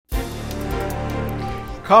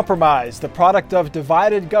compromise, the product of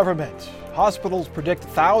divided government. Hospitals predict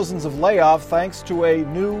thousands of layoffs thanks to a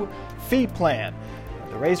new fee plan.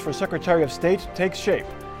 The race for Secretary of State takes shape.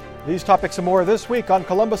 These topics and more this week on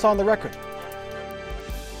Columbus on the Record.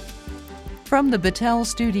 From the Battelle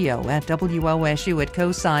studio at WOSU at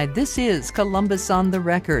Coeside, this is Columbus on the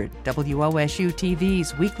Record, WOSU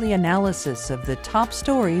TV's weekly analysis of the top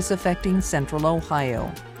stories affecting Central Ohio.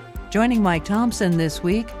 Joining Mike Thompson this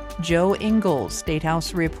week, Joe Ingles, State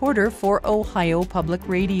House reporter for Ohio Public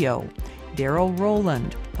Radio, Daryl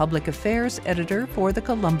Rowland, Public Affairs Editor for the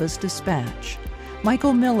Columbus Dispatch,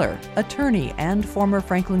 Michael Miller, attorney and former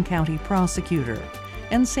Franklin County prosecutor,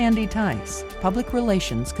 and Sandy Tice, Public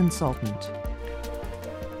Relations Consultant.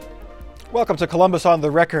 Welcome to Columbus on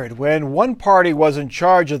the Record. When one party was in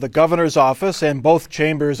charge of the governor's office and both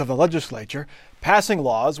chambers of the legislature, passing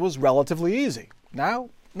laws was relatively easy. Now,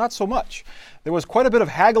 not so much. There was quite a bit of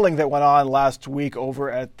haggling that went on last week over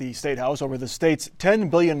at the State House over the state's $10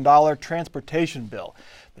 billion transportation bill.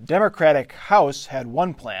 The Democratic House had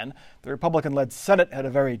one plan. The Republican-led Senate had a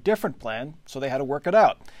very different plan, so they had to work it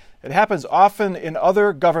out. It happens often in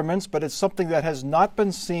other governments, but it's something that has not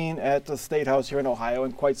been seen at the State House here in Ohio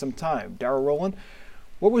in quite some time. Daryl Rowland,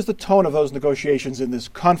 what was the tone of those negotiations in this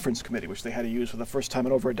conference committee, which they had to use for the first time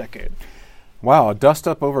in over a decade? Wow, a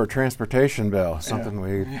dust-up over a transportation bill, something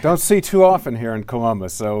we don't see too often here in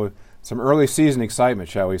Columbus, so some early season excitement,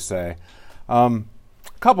 shall we say. A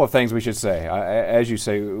couple of things we should say. As you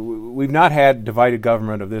say, we've not had divided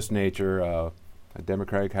government of this nature, a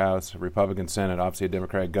Democratic House, a Republican Senate, obviously a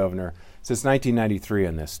Democratic governor, since 1993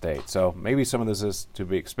 in this state. So maybe some of this is to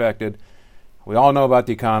be expected. We all know about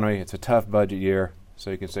the economy. It's a tough budget year,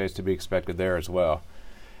 so you can say it's to be expected there as well.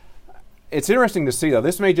 It's interesting to see, though,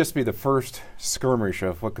 this may just be the first skirmish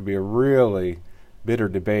of what could be a really bitter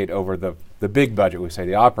debate over the big budget, we say,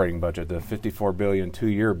 the operating budget, the $54 billion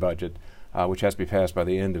two-year budget, which has to be passed by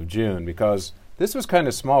the end of June, because this was kind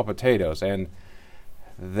of small potatoes, and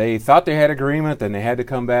they thought they had agreement, then they had to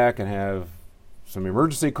come back and have some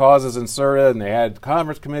emergency clauses inserted, and they had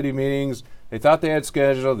conference committee meetings. They thought they had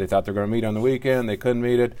scheduled. They thought they were going to meet on the weekend. They couldn't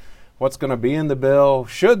meet it. What's going to be in the bill?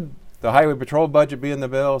 Should the highway patrol budget be in the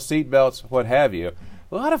bill? Seat belts, what have you.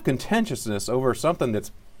 A lot of contentiousness over something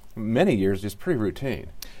that's many years just pretty routine.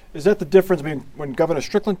 Is that the difference? I mean, when Governor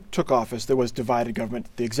Strickland took office, there was divided government.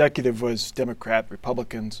 The executive was Democrat,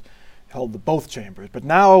 Republicans held both chambers. But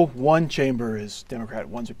now one chamber is Democrat,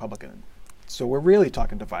 one's Republican. So we're really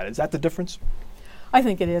talking divided. Is that the difference? I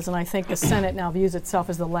think it is, and I think the Senate now views itself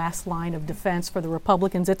as the last line of defense for the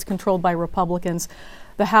Republicans. It's controlled by Republicans.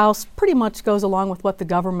 The House pretty much goes along with what the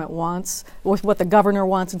government wants, with what the governor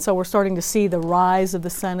wants, and so we're starting to see the rise of the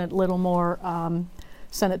Senate, little more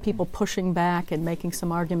Senate people pushing back and making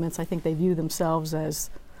some arguments. I think they view themselves as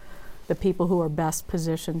the people who are best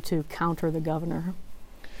positioned to counter the governor.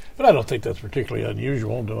 But I don't think that's particularly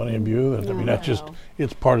unusual to any of you. I mean, that's just,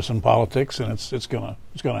 it's partisan politics, and it's gonna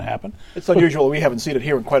happen. It's unusual. We haven't seen it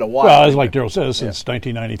here in quite a while. Well, as like Daryl says, since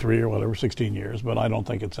 1993 or whatever, 16 years. But I don't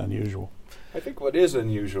think it's unusual. I think what is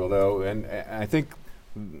unusual, though, and I think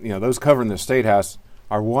those covering the State House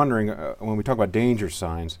are wondering when we talk about danger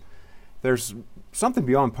signs. There's something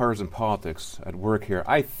beyond partisan politics at work here.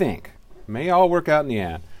 I think may all work out in the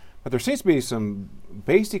end, but there seems to be some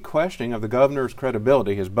basic questioning of the governor's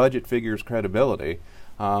credibility, his budget figures' credibility,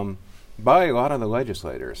 by a lot of the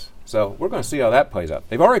legislators. So we're going to see how that plays out.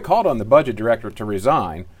 They've already called on the budget director to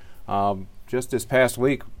resign. Just this past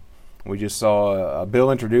week, we just saw a bill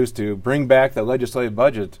introduced to bring back the legislative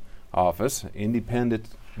budget office. Independent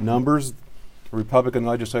numbers Republican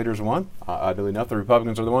legislators want. Oddly enough, the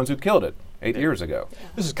Republicans are the ones who killed it 8 years ago.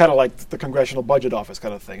 This is kind of like the Congressional Budget Office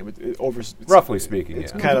kind of thing. Roughly speaking,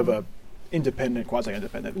 it's kind of a independent,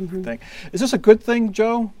 quasi-independent thing. Is this a good thing,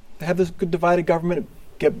 Joe, to have this good divided government,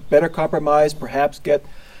 get better compromise, perhaps get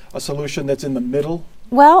a solution that's in the middle?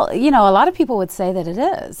 Well, a lot of people would say that it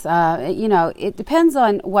is. It depends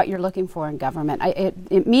on what you're looking for in government.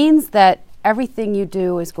 It means that everything you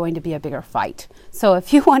do is going to be a bigger fight. So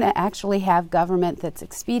if you want to actually have government that's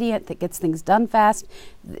expedient, that gets things done fast,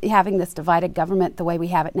 having this divided government the way we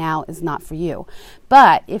have it now is not for you.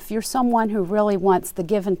 But if you're someone who really wants the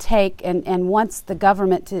give and take and wants the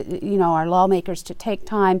government to, our lawmakers to take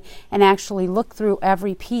time and actually look through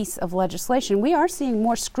every piece of legislation, we are seeing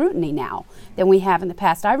more scrutiny now than we have in the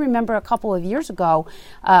past. I remember a couple of years ago,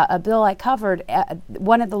 a bill I covered,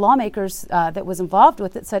 one of the lawmakers that was involved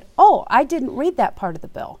with it said, I didn't read that part of the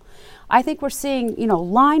bill. I think we're seeing,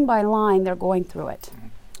 line by line, they're going through it.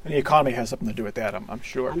 And the economy has something to do with that, I'm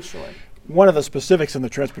sure. I'm sure. One of the specifics in the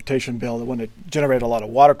transportation bill, the one that generated a lot of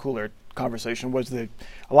water cooler conversation was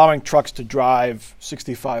allowing trucks to drive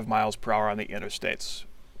 65 miles per hour on the interstates.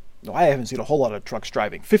 No, I haven't seen a whole lot of trucks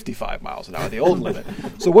driving 55 miles an hour, the old limit.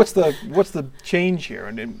 So what's the change here,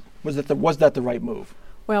 and was that the right move?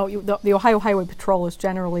 Well, the Ohio Highway Patrol is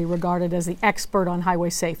generally regarded as the expert on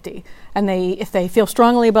highway safety, and if they feel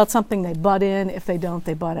strongly about something, they butt in. If they don't,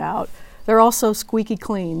 they butt out. They're also squeaky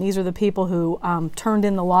clean. These are the people who turned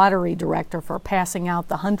in the lottery director for passing out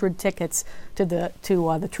the 100 tickets to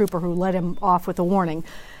the trooper who let him off with a warning,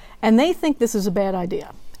 and they think this is a bad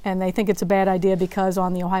idea. And they think it's a bad idea because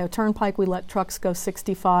on the Ohio Turnpike we let trucks go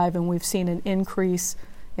 65, and we've seen an increase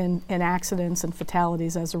in accidents and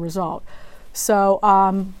fatalities as a result. So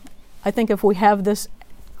I think if we have this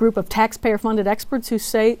group of taxpayer-funded experts who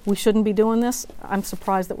say we shouldn't be doing this, I'm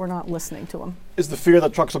surprised that we're not listening to them. Is the fear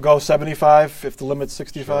that trucks will go 75 if the limit's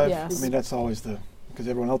 65? Yes. I mean, that's always because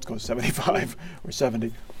everyone else goes 75 or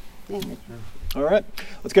 70. Yeah. All right,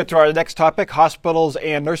 let's get to our next topic. Hospitals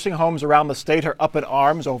and nursing homes around the state are up in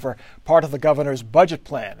arms over part of the governor's budget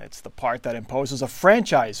plan. It's the part that imposes a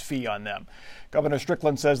franchise fee on them. Governor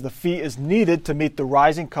Strickland says the fee is needed to meet the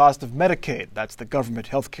rising cost of Medicaid. That's the government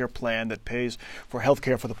health care plan that pays for health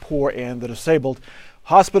care for the poor and the disabled.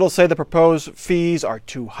 Hospitals say the proposed fees are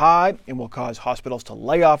too high and will cause hospitals to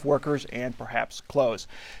lay off workers and perhaps close.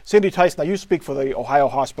 Cindy Tice, now you speak for the Ohio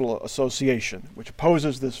Hospital Association, which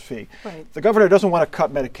opposes this fee. Right. The governor doesn't want to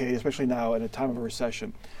cut Medicaid, especially now in a time of a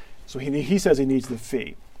recession. So he says he needs the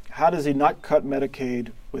fee. How does he not cut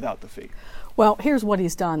Medicaid without the fee? Well, here's what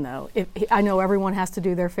he's done, though. I know everyone has to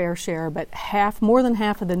do their fair share, but more than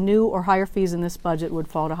half of the new or higher fees in this budget would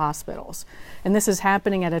fall to hospitals. And this is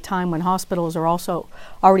happening at a time when hospitals are also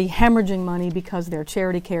already hemorrhaging money because their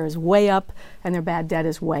charity care is way up and their bad debt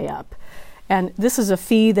is way up. And this is a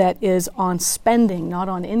fee that is on spending, not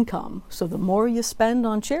on income. So the more you spend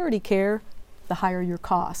on charity care, the higher your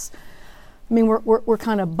costs. I mean, we're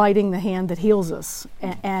kind of biting the hand that heals us,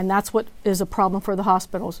 and that's what is a problem for the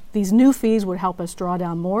hospitals. These new fees would help us draw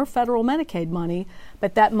down more federal Medicaid money,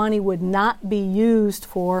 but that money would not be used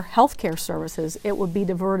for health care services. It would be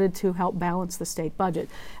diverted to help balance the state budget,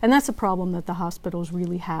 and that's a problem that the hospitals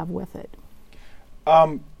really have with it.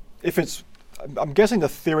 I'm guessing the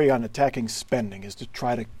theory on attacking spending is to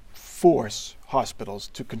try to force hospitals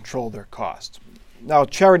to control their costs. Now,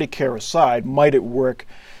 charity care aside, might it work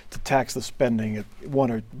to tax the spending at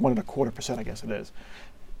 1.25%, I guess it is,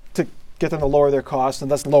 to get them to lower their costs,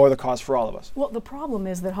 and thus lower the cost for all of us? Well, the problem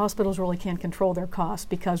is that hospitals really can't control their costs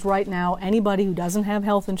because right now anybody who doesn't have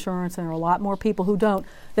health insurance, and there are a lot more people who don't,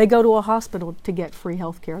 they go to a hospital to get free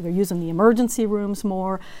health care. They're using the emergency rooms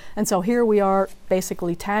more, and so here we are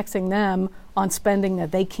basically taxing them on spending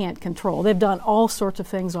that they can't control. They've done all sorts of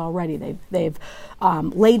things already. They've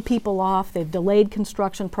laid people off, they've delayed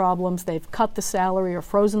construction problems, they've cut the salary or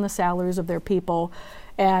frozen the salaries of their people.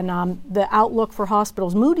 And the outlook for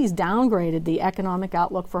hospitals, Moody's downgraded the economic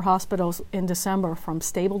outlook for hospitals in December from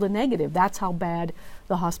stable to negative. That's how bad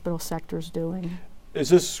the hospital sector is doing. Is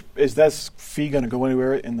this fee going to go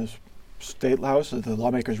anywhere in the state house? Are the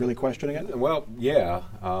lawmakers really questioning it? Well, yeah.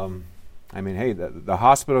 I mean, hey, the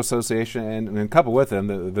Hospital Association and coupled with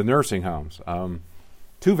them, the nursing homes,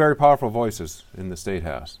 two very powerful voices in the State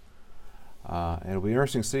House. And it'll be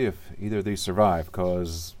interesting to see if either of these survive,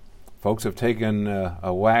 because folks have taken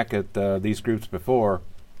a whack at these groups before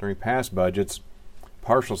during past budgets.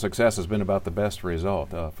 Partial success has been about the best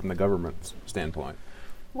result from the government's standpoint.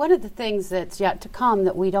 One of the things that's yet to come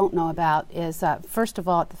that we don't know about is, first of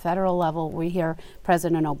all, at the federal level, we hear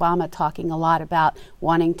President Obama talking a lot about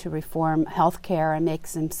wanting to reform health care and make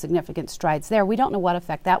some significant strides there. We don't know what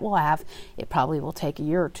effect that will have. It probably will take a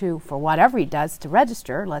year or two for whatever he does to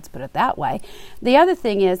register, let's put it that way. The other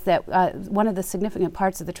thing is that one of the significant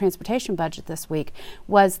parts of the transportation budget this week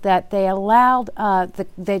was that they allowed,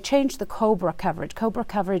 they changed the COBRA coverage. COBRA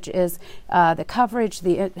coverage is the coverage,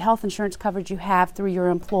 the health insurance coverage you have through your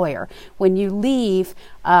employer. When you leave,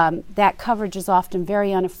 that coverage is often very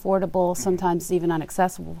unaffordable, sometimes even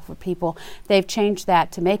inaccessible for people. They've changed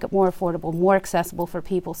that to make it more affordable, more accessible for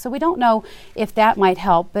people. So we don't know if that might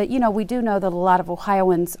help, but we do know that a lot of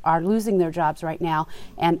Ohioans are losing their jobs right now,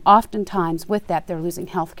 and oftentimes with that they're losing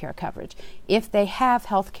health care coverage. If they have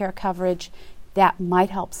health care coverage, that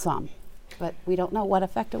might help some, but we don't know what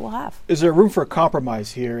effect it will have. Is there room for a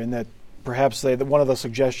compromise here in that perhaps one of the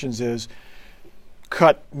suggestions is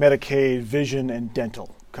cut Medicaid, vision, and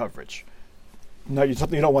dental coverage? Now, it's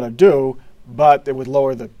something you don't want to do, but it would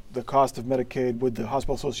lower the cost of Medicaid. Would the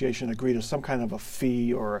Hospital Association agree to some kind of a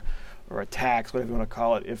fee or a tax, whatever you want to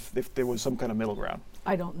call it, if there was some kind of middle ground?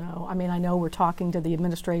 I don't know. I mean, I know we're talking to the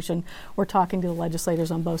administration, we're talking to the legislators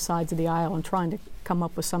on both sides of the aisle and trying to come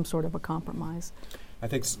up with some sort of a compromise. I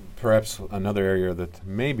think perhaps another area that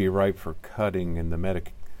may be ripe for cutting in the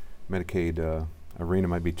Medicaid arena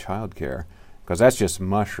might be child care, because that's just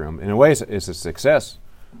mushroom. In a way, it's a success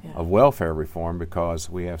of welfare reform because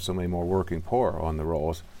we have so many more working poor on the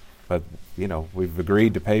rolls. But, we've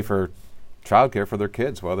agreed to pay for child care for their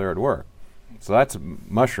kids while they're at work. So that's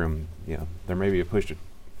mushroom. There may be a push to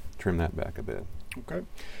trim that back a bit. Okay.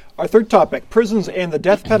 Our third topic, prisons and the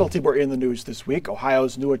death penalty, were in the news this week.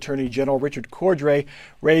 Ohio's new Attorney General Richard Cordray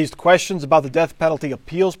raised questions about the death penalty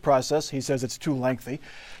appeals process. He says it's too lengthy.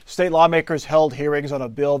 State lawmakers held hearings on a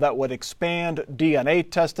bill that would expand DNA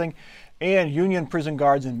testing, and union prison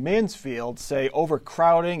guards in Mansfield say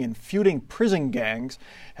overcrowding and feuding prison gangs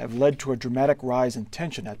have led to a dramatic rise in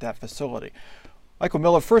tension at that facility. Michael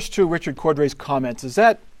Miller, first to Richard Cordray's comments.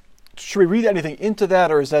 Should we read anything into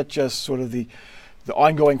that, or is that just sort of the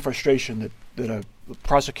ongoing frustration that a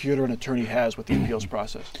prosecutor and attorney has with the appeals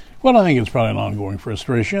process? Well, I think it's probably an ongoing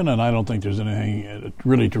frustration, and I don't think there's anything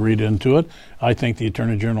really to read into it. I think the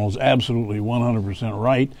Attorney General is absolutely 100%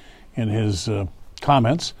 right in his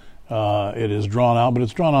comments. It is drawn out, but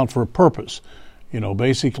it's drawn out for a purpose.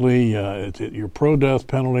 Basically, you're pro-death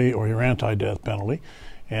penalty or you're anti-death penalty.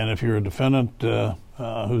 And if you're a defendant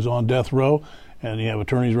who's on death row and you have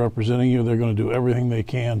attorneys representing you, they're going to do everything they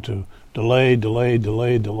can to delay.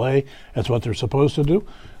 That's what they're supposed to do.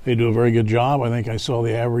 They do a very good job. I think I saw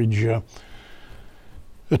the average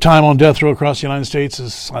the time on death row across the United States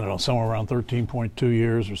is, somewhere around 13.2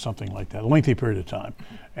 years or something like that, a lengthy period of time.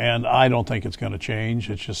 And I don't think it's going to change.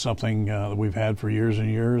 It's just something that we've had for years and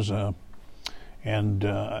years. And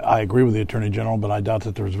I agree with the Attorney General, but I doubt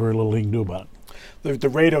that there's very little he can do about it. The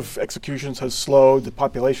rate of executions has slowed. The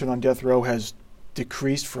population on death row has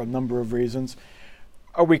decreased for a number of reasons.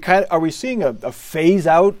 Are we seeing a phase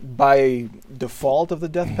out by default of the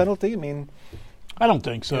death penalty? I don't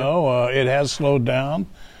think so. It has slowed down,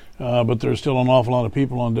 but there's still an awful lot of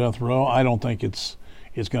people on death row. I don't think it's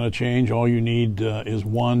going to change. All you need is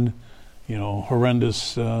one,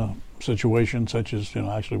 horrendous situation such as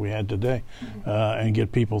actually we had today, and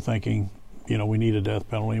get people thinking, we need a death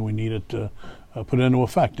penalty. We need it put into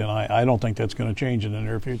effect, and I don't think that's going to change in the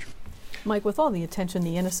near future. Mike, with all the attention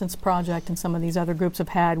the Innocence Project and some of these other groups have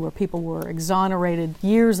had where people were exonerated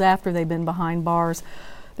years after they've been behind bars,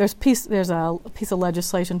 there's a piece of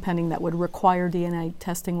legislation pending that would require DNA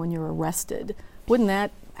testing when you're arrested. Wouldn't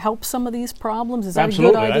that help some of these problems? Is that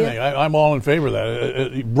Absolutely. a good idea? I'm all in favor of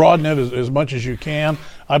that. Broaden it as much as you can.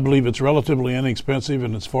 I believe it's relatively inexpensive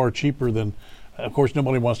and it's far cheaper than, of course,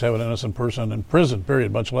 nobody wants to have an innocent person in prison,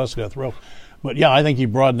 period, much less death row. But yeah, I think you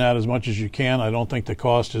broaden that as much as you can. I don't think the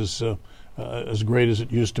cost is as great as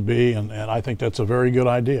it used to be, and I think that's a very good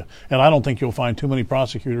idea. And I don't think you'll find too many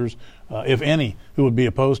prosecutors, if any, who would be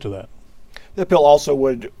opposed to that. The bill also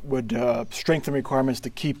would strengthen requirements to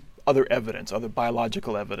keep other evidence, other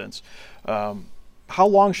biological evidence. How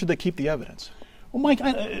long should they keep the evidence? Well, Mike,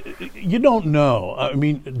 you don't know.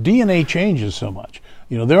 DNA changes so much.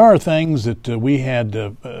 There are things that we had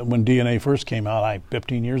when DNA first came out,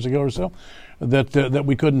 15 years ago or so, that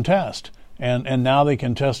we couldn't test. And now they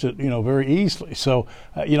can test it, very easily. So,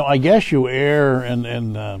 I guess you err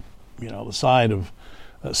in the side of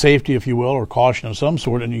safety, if you will, or caution of some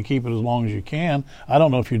sort, and you keep it as long as you can. I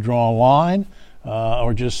don't know if you draw a line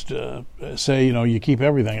or just say, you keep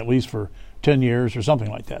everything at least for 10 years or something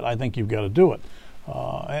like that. I think you've got to do it.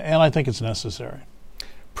 And I think it's necessary.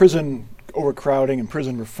 Prison overcrowding and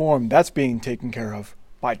prison reform, that's being taken care of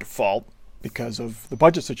by default because of the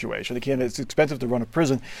budget situation. Again, it's expensive to run a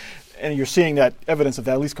prison, and you're seeing that evidence of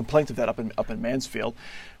that, at least complaints of that up in Mansfield.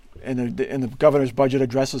 And the governor's budget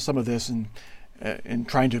addresses some of this in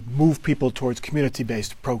trying to move people towards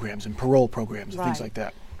community-based programs and parole programs and things like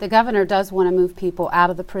that. The governor does want to move people out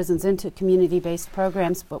of the prisons into community-based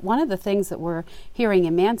programs, but one of the things that we're hearing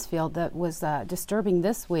in Mansfield that was disturbing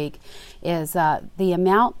this week is the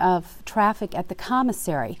amount of traffic at the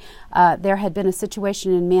commissary. There had been a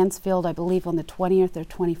situation in Mansfield, I believe on the 20th or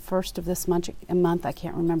 21st of this month, I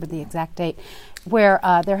can't remember the exact date, where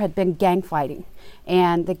there had been gang fighting.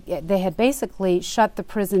 And they had basically shut the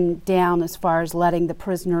prison down as far as letting the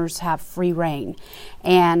prisoners have free reign.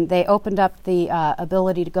 And they opened up the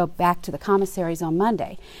ability to go back to the commissaries on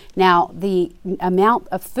Monday. Now, the amount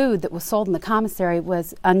of food that was sold in the commissary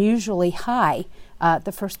was unusually high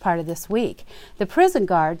the first part of this week. The prison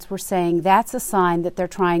guards were saying that's a sign that they're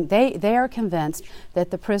trying, they are convinced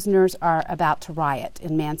that the prisoners are about to riot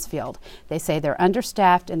in Mansfield. They say they're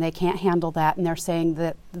understaffed and they can't handle that, and they're saying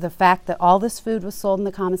that the fact that all this food was sold in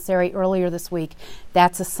the commissary earlier this week,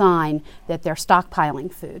 that's a sign that they're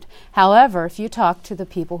stockpiling food. However, if you talk to the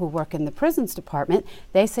people who work in the prisons department,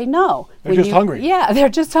 they say no. They're just hungry. Yeah, they're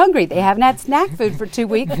just hungry. They haven't had snack food for 2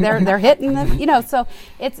 weeks. They're hitting the, so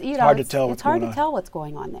it's, hard to tell it's hard to tell what's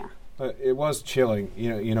going on there. It was chilling,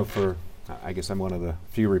 for, I guess I'm one of the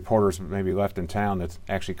few reporters maybe left in town that's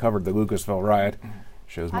actually covered the Lucasville riot.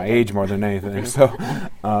 Shows my age more than anything. So,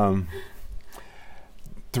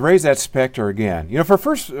 to raise that specter again,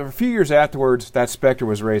 for a few years afterwards, that specter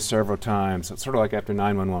was raised several times. It's sort of like after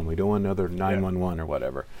 911, we don't want another 911 or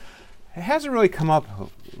whatever. It hasn't really come up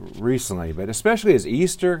recently, but especially as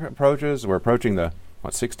Easter approaches, we're approaching the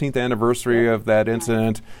 16th anniversary of that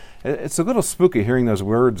incident. It's a little spooky hearing those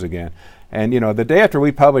words again. And, the day after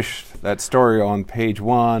we published that story on page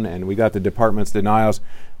 1 and we got the department's denials,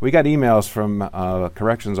 we got emails from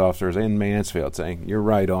corrections officers in Mansfield saying, you're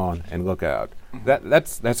right on and look out. That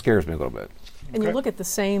scares me a little bit. And you look at the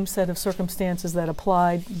same set of circumstances that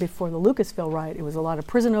applied before the Lucasville riot. It was a lot of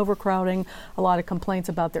prison overcrowding, a lot of complaints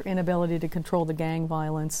about their inability to control the gang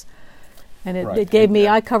violence. And it gave me,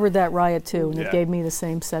 I covered that riot too, and it gave me the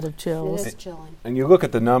same set of chills. It is chilling. And you look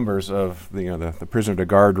at the numbers of the prisoner to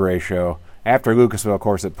guard ratio. After Lucasville, of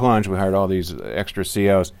course, it plunged. We hired all these extra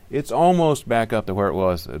COs. It's almost back up to where it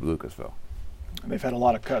was at Lucasville. And they've had a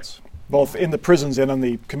lot of cuts, both in the prisons and on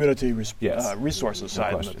the community Yes. resources No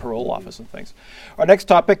side, question. and the parole office and things. Our next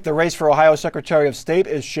topic, the race for Ohio Secretary of State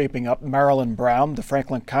is shaping up. Marilyn Brown, the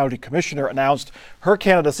Franklin County Commissioner, announced her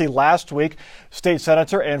candidacy last week. State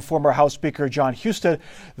Senator and former House Speaker John Husted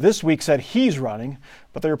this week said he's running,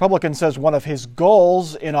 but the Republican says one of his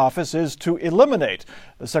goals in office is to eliminate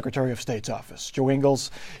the Secretary of State's office. Joe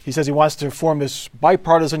Ingles, he says he wants to form this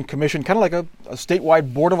bipartisan commission, kind of like a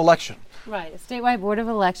statewide board of election. Right, a statewide board of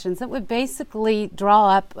elections that would basically draw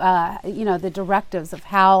up, the directives of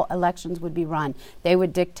how elections would be run. They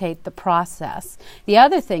would dictate the process. The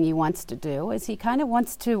other thing he wants to do is he kind of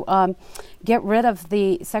wants to get rid of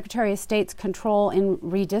the Secretary of State's control in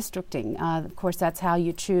redistricting. Of course, that's how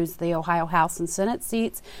you choose the Ohio House and Senate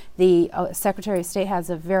seats. The Secretary of State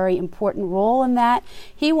has a very important role in that.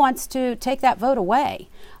 He wants to take that vote away.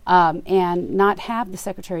 And not have the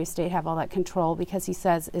Secretary of State have all that control because he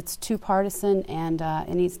says it's too partisan and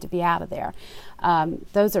it needs to be out of there.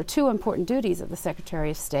 Those are two important duties of the Secretary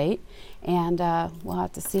of State, and we'll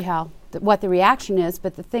have to see what the reaction is.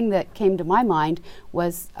 But the thing that came to my mind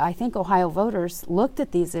was I think Ohio voters looked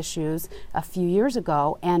at these issues a few years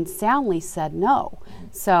ago and soundly said no.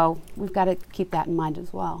 So we've got to keep that in mind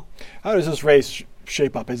as well. How does this race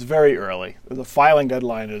shape up? It's very early. The filing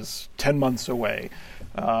deadline is 10 months away.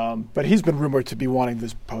 But he's been rumored to be wanting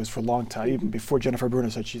this post for a long time, even before Jennifer Brunner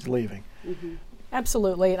said she's leaving. Mm-hmm.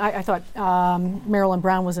 Absolutely. And I thought Marilyn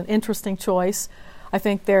Brown was an interesting choice. I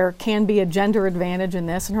think there can be a gender advantage in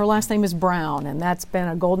this, and her last name is Brown, and that's been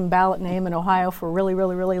a golden ballot name in Ohio for a really,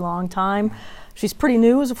 really, really long time. She's pretty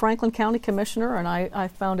new as a Franklin County Commissioner, and I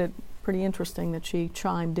found it pretty interesting that she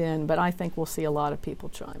chimed in, but I think we'll see a lot of people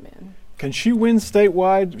chime in. Can she win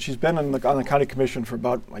statewide? She's been on the county commission for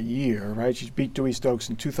about a year, right? She's beat Dewey Stokes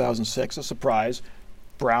in 2006, a surprise.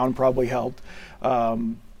 Brown probably helped.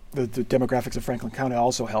 The demographics of Franklin County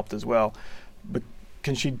also helped as well. But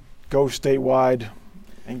can she go statewide?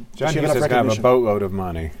 And John Husted has got a boatload of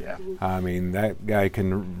money. Yeah. I mean, that guy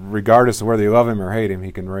can, regardless of whether you love him or hate him,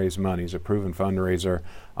 he can raise money. He's a proven fundraiser,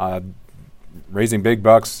 raising big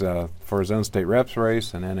bucks for his own state reps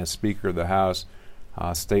race, and then as Speaker of the House.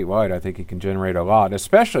 Statewide, I think he can generate a lot,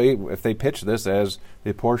 especially if they pitch this as the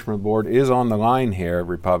apportionment board is on the line here,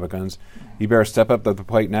 Republicans. You better step up to the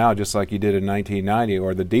plate now, just like you did in 1990,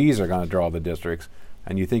 or the D's are going to draw the districts.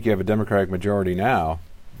 And you think you have a Democratic majority now,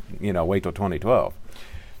 wait till 2012.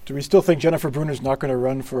 Do we still think Jennifer Brunner's not going to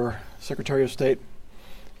run for Secretary of State?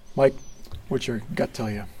 Mike, what's your gut tell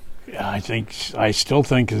you? Yeah, I still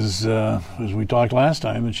think, as we talked last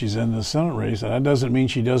time, that she's in the Senate race. That doesn't mean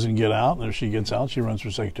she doesn't get out. And if she gets out, she runs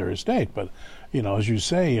for Secretary of State. But, as you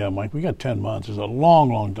say, Mike, we got 10 months. There's a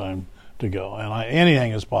long, long time to go. And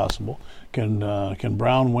anything is possible. Can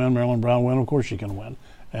Brown win? Marilyn Brown win? Of course she can win.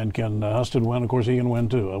 And can Husted win? Of course he can win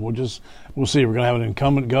too. We'll see. We're going to have an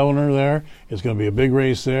incumbent governor there. It's going to be a big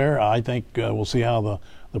race there. I think we'll see how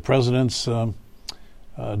the president's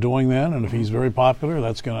doing then, and if he's very popular,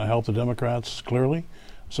 that's going to help the Democrats clearly.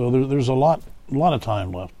 So there's a lot of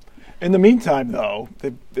time left. In the meantime, though,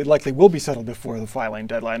 it likely will be settled before the filing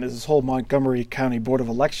deadline. There's this whole Montgomery County Board of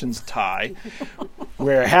Elections tie,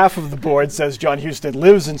 where half of the board says John Husted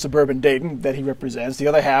lives in suburban Dayton that he represents. The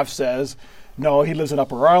other half says, no, he lives in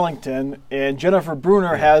Upper Arlington. And Jennifer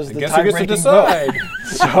Bruner has the time-breaking vote.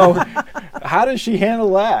 So how does she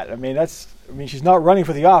handle that? I mean, she's not running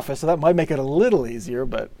for the office, so that might make it a little easier,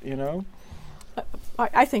 but,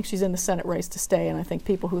 I think she's in the Senate race to stay, and I think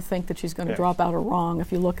people who think that she's going to drop out are wrong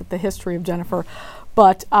if you look at the history of Jennifer.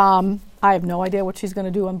 But I have no idea what she's going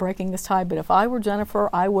to do on breaking this tie, but if I were Jennifer,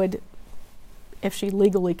 I would, if she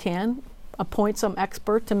legally can, appoint some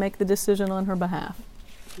expert to make the decision on her behalf.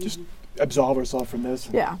 Just absolve herself from this.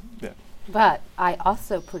 Yeah. But I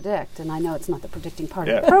also predict, and I know it's not the predicting part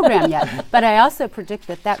of the program yet, but I also predict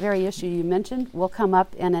that very issue you mentioned will come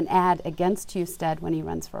up in an ad against Husted when he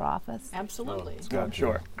runs for office. Absolutely. I'm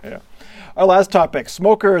sure. Yeah. Our last topic.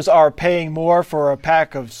 Smokers are paying more for a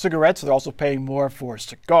pack of cigarettes. They're also paying more for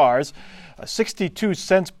cigars. A 62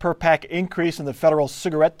 cents per pack increase in the federal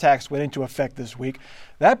cigarette tax went into effect this week.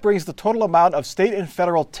 That brings the total amount of state and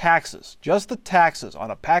federal taxes, just the taxes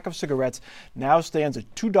on a pack of cigarettes, now stands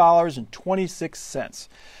at $2.26.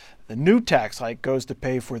 The new tax hike goes to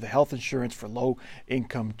pay for the health insurance for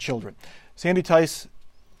low-income children. Sandy Tice,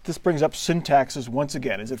 this brings up sin taxes once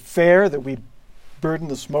again. Is it fair that we burden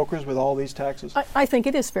the smokers with all these taxes? I think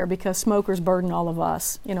it is fair because smokers burden all of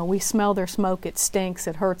us. We smell their smoke, it stinks,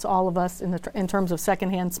 it hurts all of us in terms of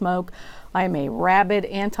secondhand smoke. I am a rabid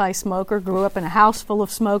anti-smoker, grew up in a house full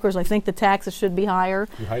of smokers. I think the taxes should be higher.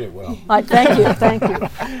 You hide it well. Thank you.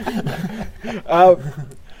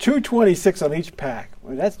 $2.26 on each pack. I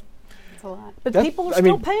mean, that's a lot. But people are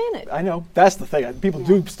still paying it. I know. That's the thing. People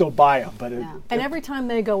do still buy them. But and every time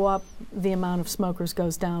they go up, the amount of smokers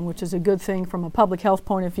goes down, which is a good thing from a public health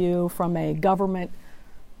point of view, from a government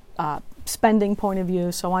spending point of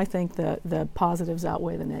view. So I think the positives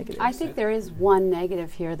outweigh the negatives. I think there is one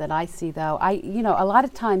negative here that I see, though. A lot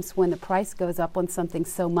of times when the price goes up on something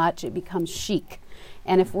so much, it becomes chic.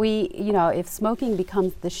 And if smoking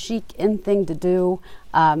becomes the chic in thing to do,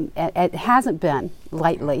 it hasn't been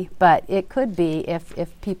lately, but it could be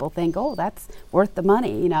if people think, oh, that's worth the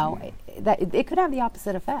money, that it could have the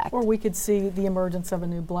opposite effect. Or we could see the emergence of a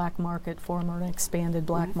new black market form or an expanded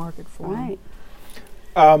black market form. Right.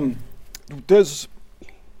 Is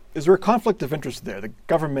there a conflict of interest there? The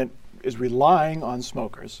government is relying on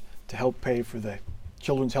smokers to help pay for the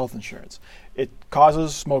children's health insurance. It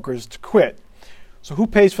causes smokers to quit. So who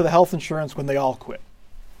pays for the health insurance when they all quit?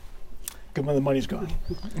 When the money's gone.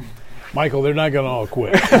 Michael, they're not going to all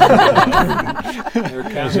quit. As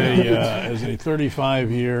a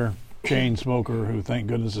 35-year chain smoker who, thank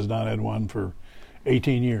goodness, has not had one for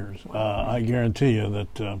 18 years, I guarantee you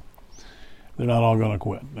that they're not all going to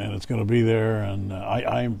quit, and it's going to be there. And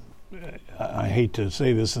I hate to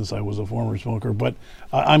say this since I was a former smoker, but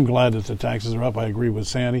I'm glad that the taxes are up. I agree with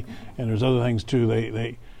Sandy, and there's other things too.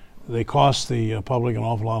 They cost the public an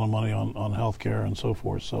awful lot of money on health care and so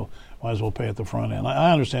forth, so might as well pay at the front end.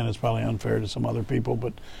 I understand it's probably unfair to some other people,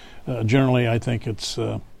 but generally I think it's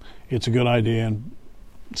a good idea, and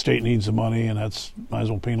the state needs the money, and might as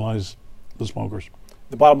well penalize the smokers.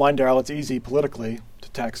 The bottom line, Darrell, it's easy politically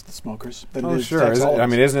to tax the smokers. Sure.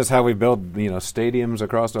 Isn't this how we build stadiums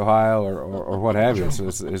across Ohio or what have you?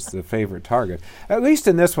 It's the favorite target. At least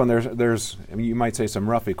in this one, there's you might say some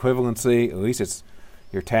rough equivalency. At least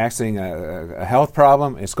you're taxing a health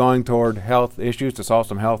problem. It's going toward health issues to solve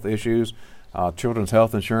some health issues. Children's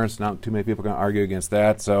health insurance, not too many people can argue against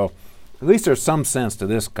that. So at least there's some sense to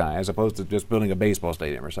this guy as opposed to just building a baseball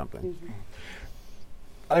stadium or something. Mm-hmm.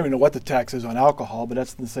 I don't even know what the tax is on alcohol, but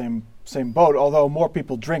that's in the same boat, although more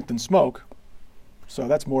people drink than smoke. So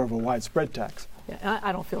that's more of a widespread tax. Yeah,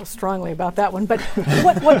 I don't feel strongly about that one, but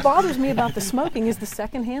what bothers me about the smoking is the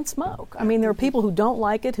secondhand smoke. I mean, there are people who don't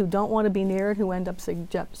like it, who don't want to be near it, who end up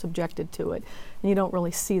subjected to it. And you don't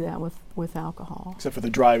really see that with alcohol. Except for the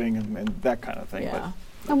driving and that kind of thing. Yeah.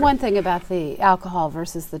 And one thing about the alcohol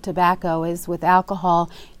versus the tobacco is with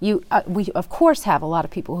alcohol, we of course have a lot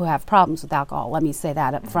of people who have problems with alcohol. Let me say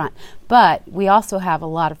that up front. But we also have a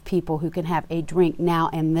lot of people who can have a drink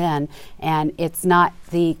now and then, and it's not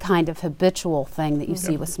the kind of habitual thing that you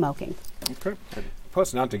see with smoking. Okay.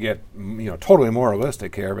 Plus, not to get totally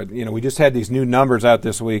moralistic here, but we just had these new numbers out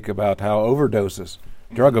this week about how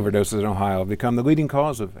drug overdoses in Ohio have become the leading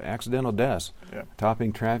cause of accidental deaths,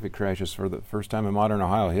 topping traffic crashes for the first time in modern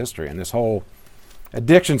Ohio history. And this whole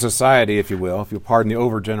addiction society, if you will, if you pardon the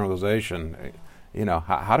overgeneralization,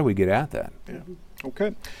 how do we get at that? Yeah.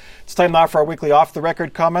 Okay. It's time now for our weekly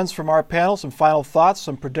off-the-record comments from our panel. Some final thoughts,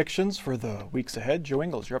 some predictions for the weeks ahead. Joe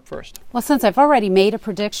Ingles, you're up first. Well, since I've already made a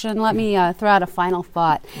prediction, let me throw out a final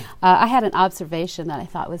thought. I had an observation that I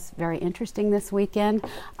thought was very interesting this weekend,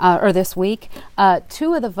 or this week.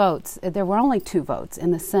 Two of the votes, there were only 2 votes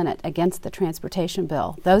in the Senate against the transportation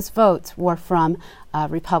bill. Those votes were from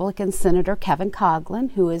Republican Senator Kevin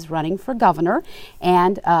Coughlin, who is running for governor,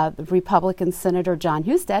 and Republican Senator John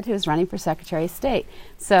Husted, who is running for Secretary of State.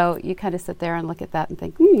 So you kind of sit there and look at that and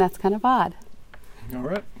think, that's kind of odd. All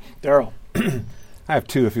right. Darrell. I have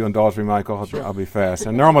 2, if you indulge me, Michael. I'll be fast.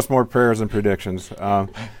 And they're almost more prayers than predictions.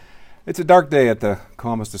 It's a dark day at the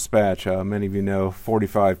Columbus Dispatch. Many of you know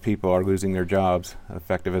 45 people are losing their jobs,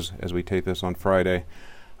 effective as we tape this on Friday.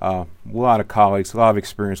 A lot of colleagues, a lot of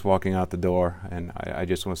experience walking out the door, and I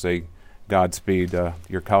just want to say Godspeed.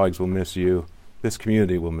 Your colleagues will miss you. This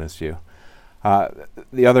community will miss you.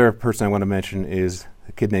 The other person I want to mention is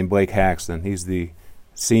a kid named Blake Haxton. He's the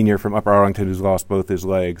senior from Upper Arlington who's lost both his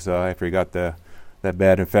legs after he got that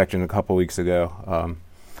bad infection a couple weeks ago.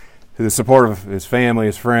 To the support of his family,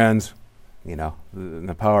 his friends,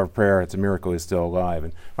 the power of prayer, it's a miracle he's still alive.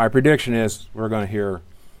 And my prediction is we're going to hear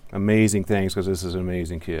amazing things because this is an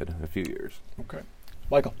amazing kid in a few years. Okay.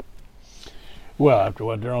 Michael. Well, after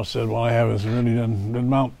what Darrell said, what I have is really doesn't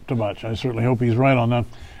amount to much. I certainly hope he's right on that.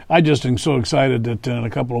 I just am so excited that in a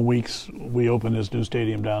couple of weeks we open this new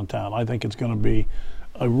stadium downtown. I think it's going to be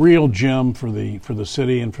a real gem for the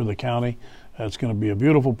city and for the county. It's going to be a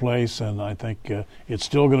beautiful place, and I think it's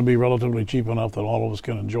still going to be relatively cheap enough that all of us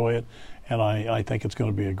can enjoy it. And I think it's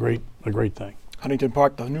going to be a great thing. Huntington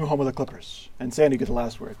Park, the new home of the Clippers. And Sandy, get the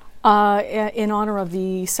last word. In honor of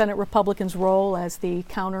the Senate Republicans' role as the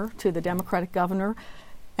counter to the Democratic governor,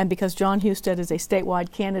 and because John Husted is a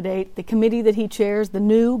statewide candidate, the committee that he chairs, the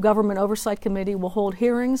new Government Oversight Committee, will hold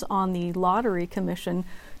hearings on the Lottery Commission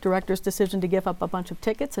director's decision to give up a bunch of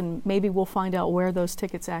tickets, and maybe we'll find out where those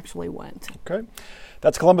tickets actually went. Okay.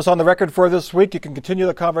 That's Columbus on the Record for this week. You can continue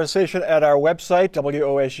the conversation at our website,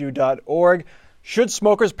 wosu.org. Should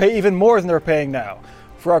smokers pay even more than they're paying now?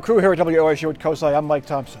 For our crew here at WOSU at COSI, I'm Mike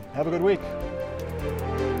Thompson. Have a good week.